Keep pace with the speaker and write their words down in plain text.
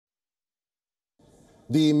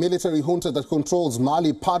The military junta that controls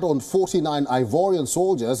Mali pardoned 49 Ivorian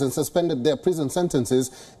soldiers and suspended their prison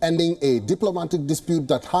sentences, ending a diplomatic dispute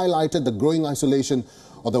that highlighted the growing isolation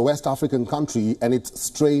of the West African country and its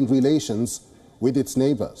strained relations with its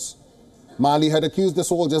neighbors. Mali had accused the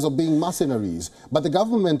soldiers of being mercenaries, but the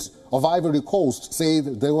government of Ivory Coast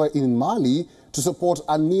said they were in Mali to support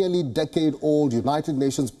a nearly decade-old United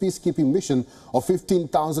Nations peacekeeping mission of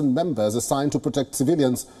 15,000 members assigned to protect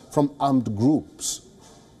civilians from armed groups.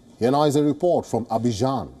 Here now is a report from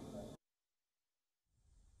Abidjan.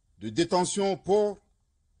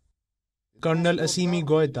 Colonel Assimi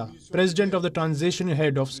Goïta, President of the Transition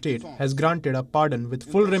Head of State, has granted a pardon with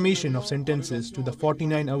full remission of sentences to the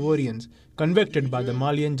 49 Ivorians convicted by the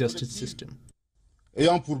Malian justice system.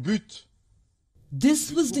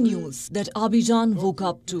 This was the news that Abidjan woke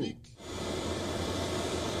up to.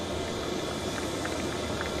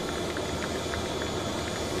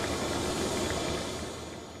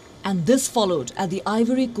 And this followed at the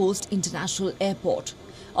Ivory Coast International Airport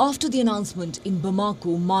after the announcement in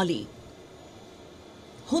Bamako, Mali.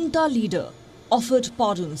 Junta leader offered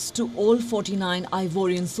pardons to all 49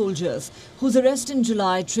 Ivorian soldiers whose arrest in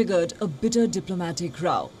July triggered a bitter diplomatic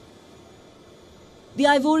row. The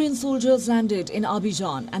Ivorian soldiers landed in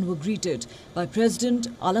Abidjan and were greeted by President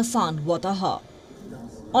Alassane Ouattara.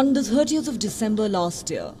 On the 30th of December last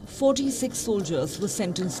year, 46 soldiers were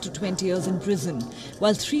sentenced to 20 years in prison,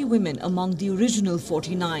 while 3 women among the original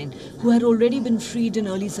 49, who had already been freed in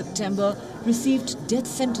early September, received death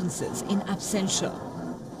sentences in absentia.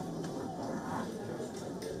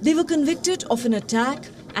 They were convicted of an attack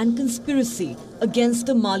and conspiracy against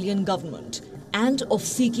the Malian government and of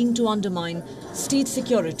seeking to undermine state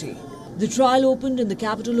security. The trial opened in the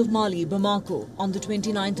capital of Mali, Bamako, on the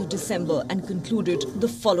 29th of December and concluded the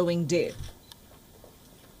following day.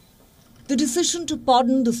 The decision to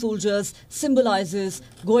pardon the soldiers symbolizes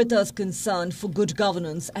Goïta's concern for good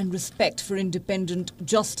governance and respect for independent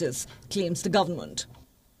justice, claims the government.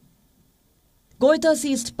 Goïta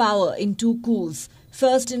seized power in 2 coups,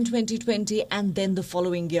 first in 2020 and then the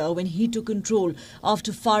following year when he took control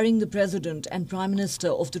after firing the president and prime minister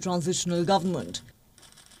of the transitional government.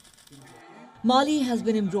 Mali has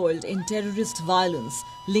been embroiled in terrorist violence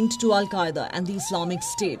linked to Al-Qaeda and the Islamic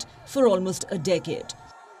State for almost a decade.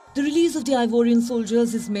 The release of the Ivorian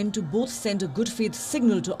soldiers is meant to both send a good faith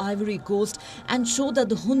signal to Ivory Coast and show that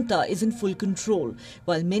the junta is in full control,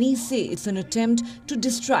 while many say it's an attempt to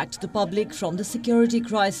distract the public from the security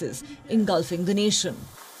crisis engulfing the nation.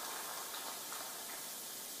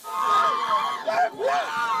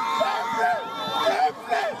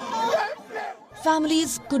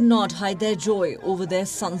 Families could not hide their joy over their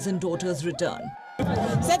sons and daughters' return.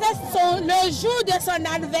 C'était le jour de son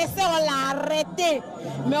anniversaire, on l'a arrêté.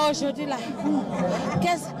 Mais aujourd'hui, là,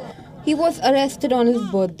 he was arrested on his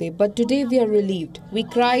birthday, but today we are relieved. We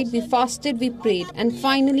cried, we fasted, we prayed, and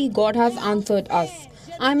finally God has answered us.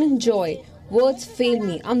 I'm in joy. Words fail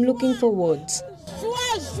me. I'm looking for words.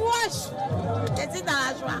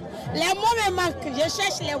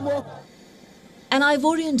 An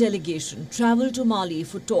Ivorian delegation travelled to Mali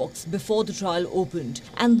for talks before the trial opened,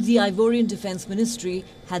 and the Ivorian Defence Ministry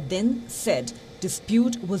had then said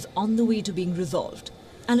dispute was on the way to being resolved.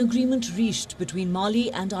 An agreement reached between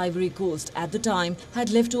Mali and Ivory Coast at the time had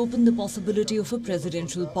left open the possibility of a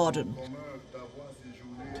presidential pardon.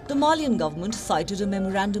 The Malian government cited a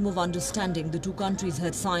memorandum of understanding the 2 countries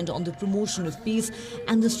had signed on the promotion of peace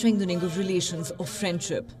and the strengthening of relations of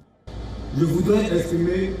friendship.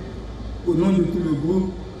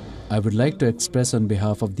 I would like to express on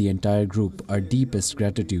behalf of the entire group our deepest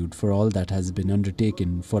gratitude for all that has been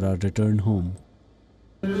undertaken for our return home.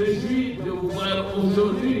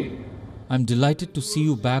 I'm delighted to see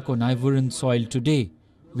you back on Ivorian soil today.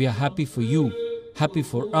 We are happy for you, happy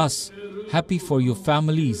for us, happy for your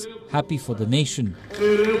families, happy for the nation.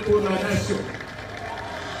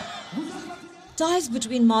 Ties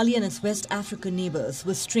between Mali and its West African neighbours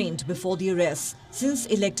were strained before the arrests, since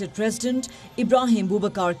elected President Ibrahim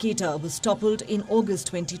Boubacar Keïta was toppled in August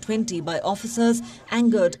 2020 by officers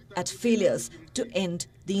angered at failures to end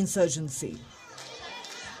the insurgency.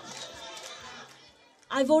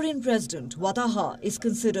 Ivorian President Ouattara is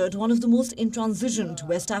considered one of the most intransigent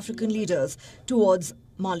West African leaders towards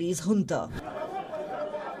Mali's junta.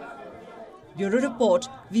 Bureau Report,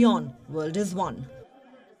 WION World is One.